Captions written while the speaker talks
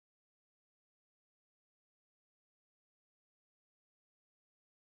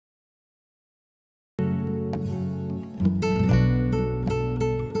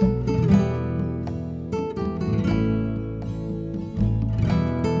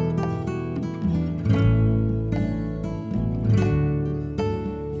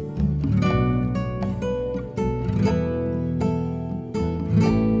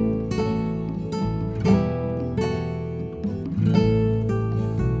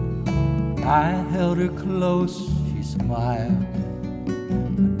I held her close, she smiled.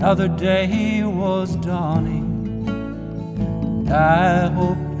 Another day was dawning, and I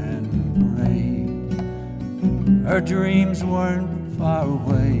hoped and prayed her dreams weren't far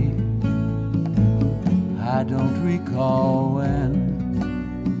away. I don't recall when,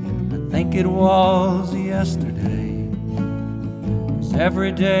 I think it was yesterday, 'cause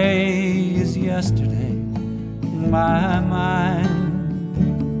every day is yesterday in my mind.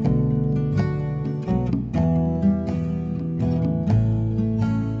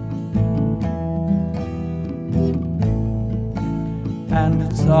 And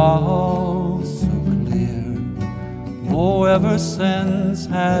it's all so clear, oh, ever since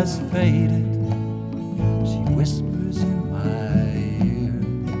has faded. She whispers in my ear,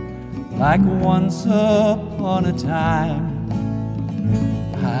 like once upon a time.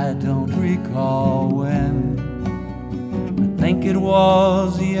 I don't recall when, I think it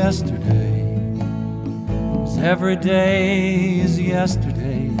was yesterday, 'cause every day is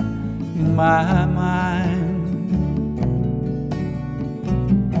yesterday in my mind.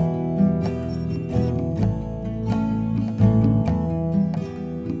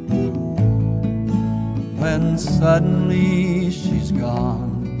 When suddenly she's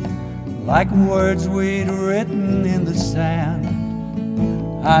gone, like words we'd written in the sand,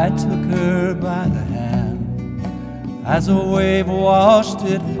 I took her by the hand as a wave washed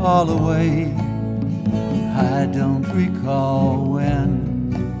it all away. I don't recall when,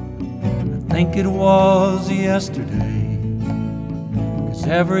 I think it was yesterday, 'cause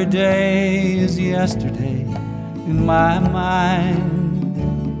every day is yesterday in my mind.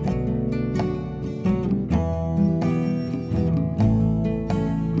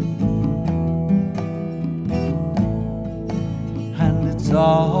 It's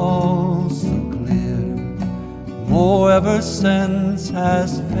all so clear, oh, ever since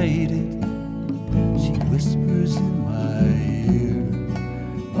has faded. She whispers in my ear,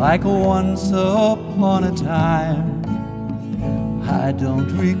 like once upon a time. I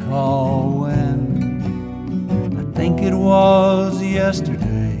don't recall when, I think it was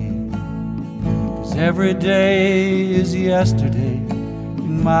yesterday, 'cause every day is yesterday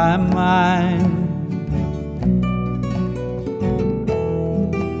in my mind.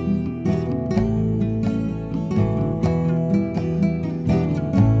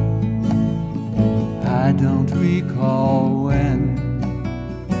 I don't recall when,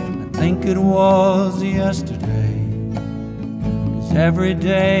 I think it was yesterday, 'cause every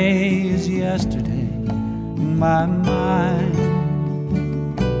day is yesterday in my mind.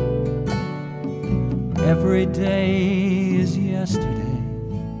 Every day is yesterday